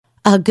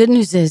Good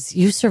news is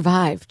you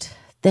survived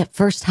that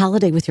first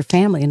holiday with your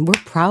family, and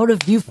we're proud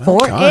of you for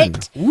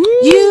it. Woo!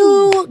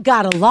 You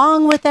got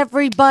along with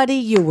everybody.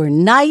 You were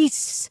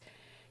nice.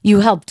 You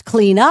helped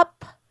clean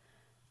up.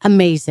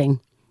 Amazing.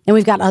 And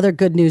we've got other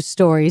good news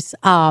stories.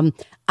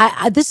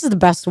 This is the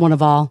best one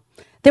of all.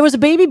 There was a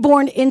baby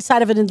born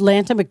inside of an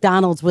Atlanta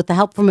McDonald's with the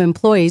help from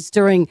employees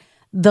during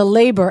the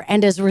labor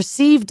and has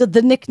received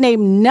the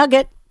nickname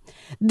Nugget.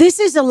 This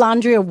is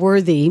Alondria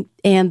Worthy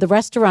and the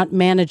restaurant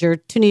manager,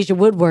 Tunisia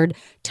Woodward,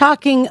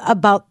 talking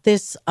about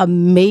this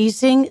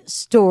amazing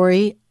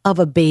story of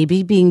a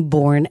baby being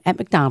born at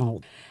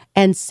McDonald's.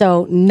 And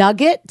so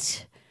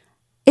Nugget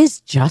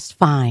is just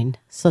fine.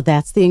 So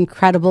that's the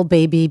incredible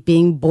baby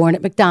being born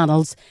at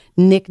McDonald's,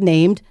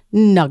 nicknamed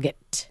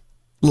Nugget.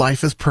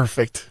 Life is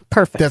perfect.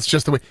 Perfect. That's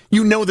just the way.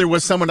 You know, there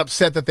was someone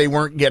upset that they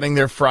weren't getting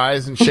their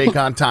fries and shake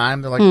on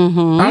time. They're like, I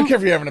don't care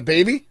if you're having a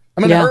baby.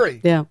 I'm in a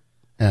hurry. Yeah.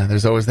 Yeah,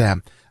 there's always that.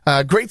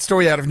 Great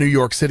story out of New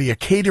York City. A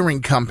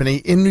catering company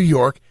in New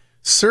York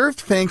served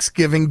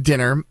Thanksgiving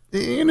dinner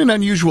in an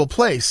unusual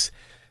place.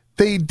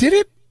 They did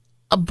it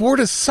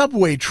aboard a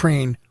subway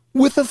train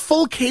with a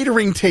full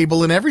catering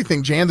table and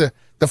everything, Jan.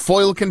 The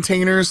foil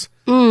containers,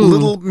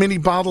 little mini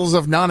bottles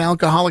of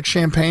non-alcoholic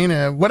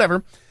champagne,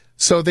 whatever.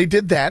 So they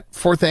did that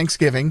for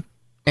Thanksgiving,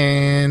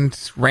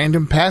 and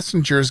random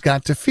passengers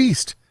got to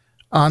feast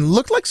on,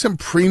 looked like some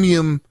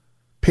premium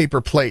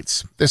paper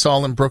plates. This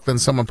all in Brooklyn.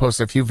 Someone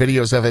posted a few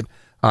videos of it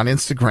on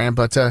Instagram,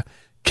 but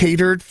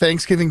catered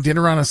Thanksgiving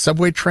dinner on a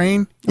subway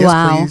train. Yes,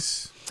 wow.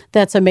 Please.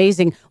 That's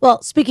amazing.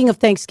 Well, speaking of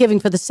Thanksgiving,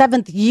 for the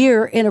 7th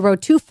year in a row,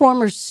 2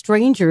 former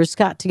strangers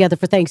got together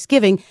for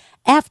Thanksgiving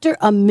after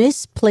a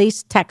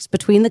misplaced text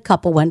between the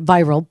couple went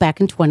viral back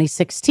in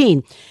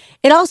 2016.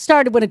 It all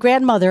started when a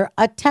grandmother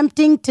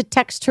attempting to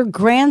text her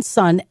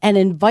grandson and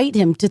invite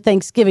him to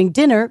Thanksgiving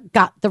dinner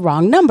got the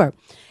wrong number.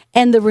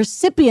 And the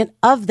recipient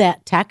of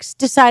that text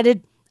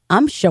decided,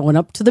 I'm showing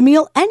up to the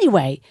meal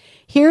anyway.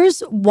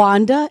 Here's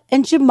Wanda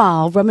and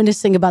Jamal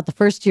reminiscing about the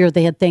first year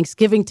they had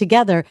Thanksgiving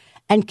together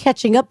and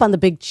catching up on the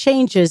big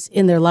changes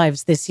in their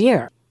lives this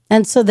year.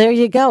 And so there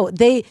you go.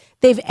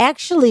 They've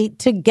actually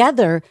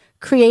together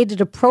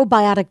created a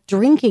probiotic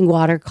drinking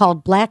water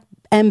called Black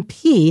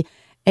MP.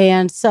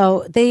 And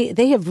so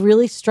they have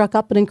really struck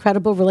up an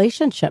incredible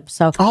relationship.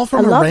 So all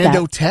from a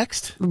rando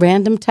text?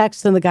 Random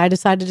text, and the guy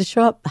decided to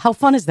show up. How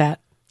fun is that?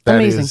 That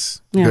Amazing.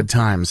 Is good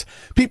times.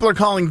 People are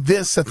calling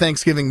this a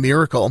Thanksgiving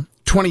miracle.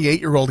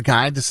 28-year-old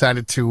guy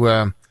decided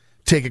to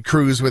take a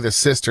cruise with his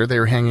sister. They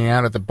were hanging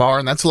out at the bar,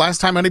 and that's the last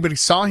time anybody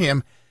saw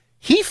him.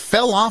 He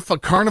fell off a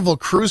Carnival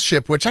cruise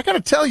ship, which I got to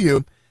tell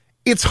you,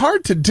 it's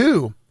hard to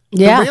do.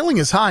 Yeah. The railing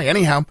is high.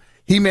 Anyhow,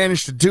 he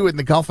managed to do it in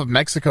the Gulf of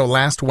Mexico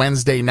last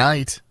Wednesday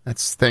night.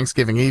 That's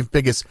Thanksgiving Eve,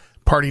 biggest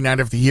party night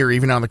of the year,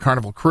 even on the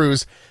Carnival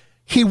cruise.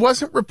 He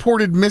wasn't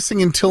reported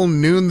missing until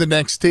noon the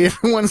next day.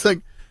 Everyone's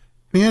like,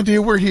 any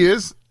idea where he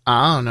is?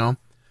 I don't know.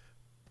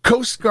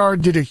 Coast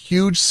Guard did a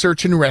huge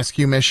search and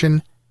rescue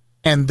mission,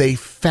 and they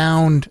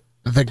found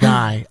the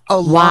guy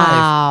alive.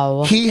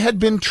 Wow. He had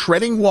been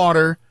treading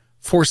water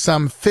for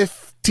some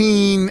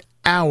 15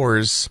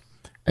 hours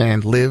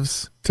and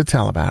lives to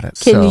tell about it.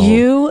 Can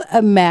you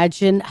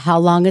imagine how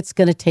long it's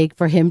going to take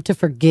for him to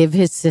forgive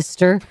his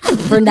sister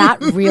for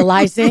not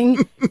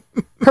realizing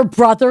her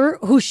brother,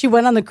 who she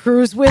went on the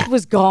cruise with,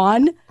 was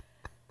gone?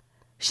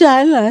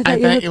 I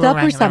thought you hooked up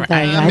or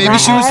something. Maybe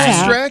she was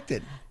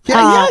distracted.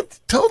 Yeah,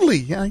 totally.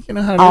 Yeah, you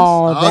know how it is.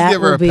 I'll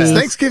give her a pass. It's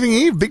Thanksgiving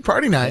Eve, big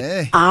party night.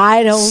 Hey.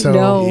 I don't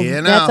know.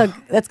 You know.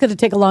 That's going to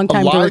take a long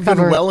time to Alive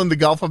recover. and well in the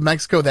Gulf of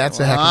Mexico. That's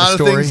a heck of a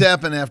story. A lot of things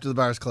happen after the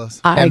bars close.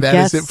 And that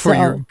is guess it for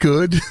so. your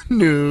good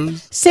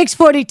news.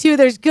 6:42.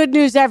 There's good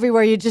news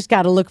everywhere. You just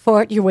got to look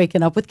for it. You're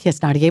waking up with Kiss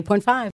 98.5.